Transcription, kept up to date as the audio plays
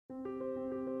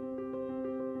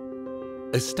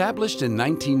Established in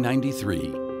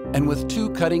 1993, and with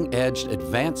 2 cutting-edge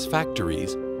advanced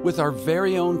factories with our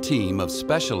very own team of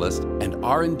specialists and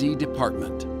R&D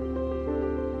department.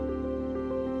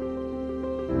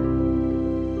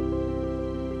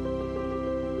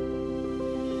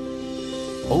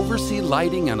 Oversea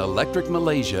Lighting and Electric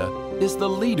Malaysia is the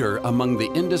leader among the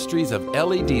industries of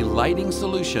LED lighting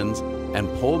solutions and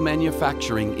pole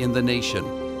manufacturing in the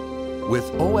nation. With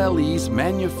OLE's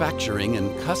manufacturing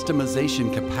and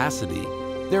customization capacity,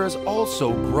 there is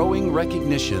also growing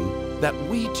recognition that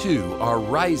we too are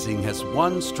rising as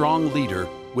one strong leader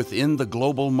within the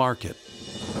global market,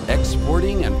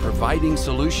 exporting and providing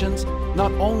solutions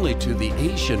not only to the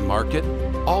Asian market,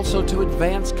 also to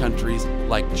advanced countries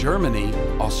like Germany,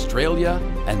 Australia,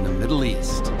 and the Middle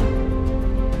East.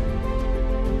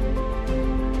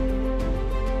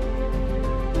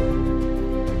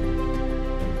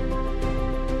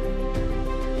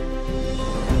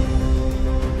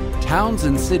 Towns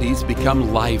and cities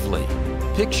become lively,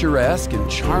 picturesque and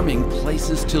charming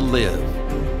places to live,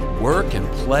 work and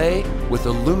play with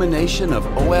illumination of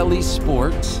OLE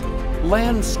sports,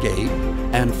 landscape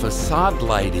and facade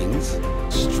lightings.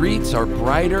 Streets are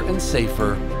brighter and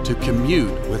safer to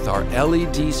commute with our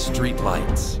LED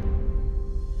streetlights.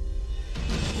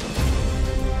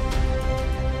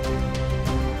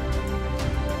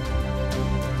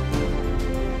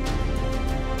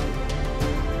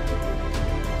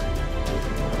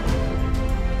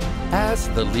 As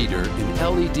the leader in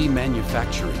LED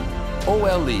manufacturing,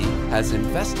 OLE has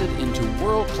invested into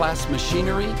world-class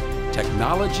machinery,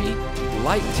 technology,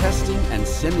 light testing and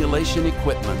simulation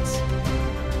equipments.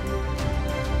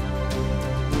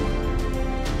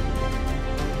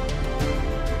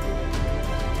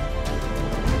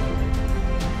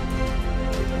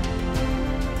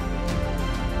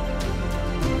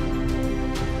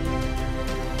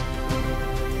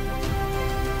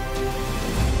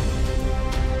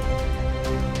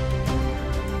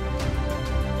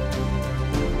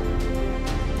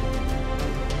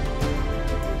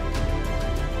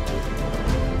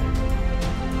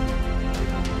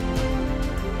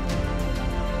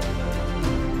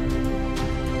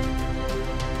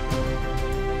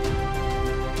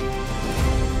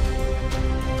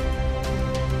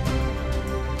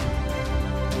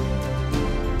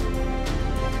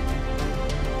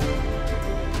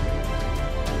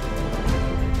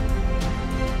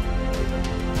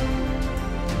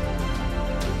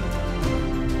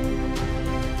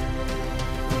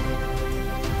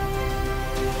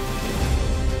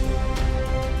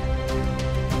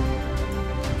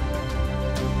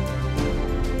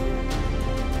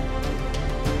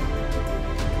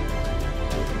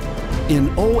 In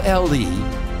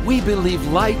OLE, we believe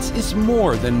lights is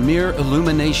more than mere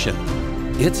illumination.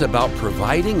 It's about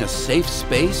providing a safe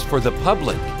space for the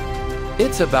public.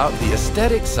 It's about the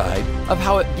aesthetic side of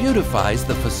how it beautifies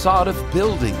the facade of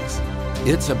buildings.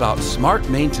 It's about smart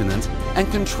maintenance and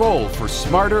control for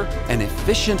smarter and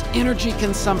efficient energy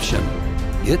consumption.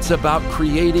 It's about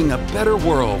creating a better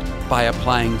world by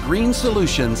applying green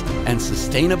solutions and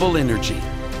sustainable energy.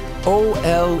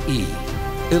 OLE,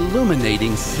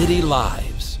 illuminating city lives.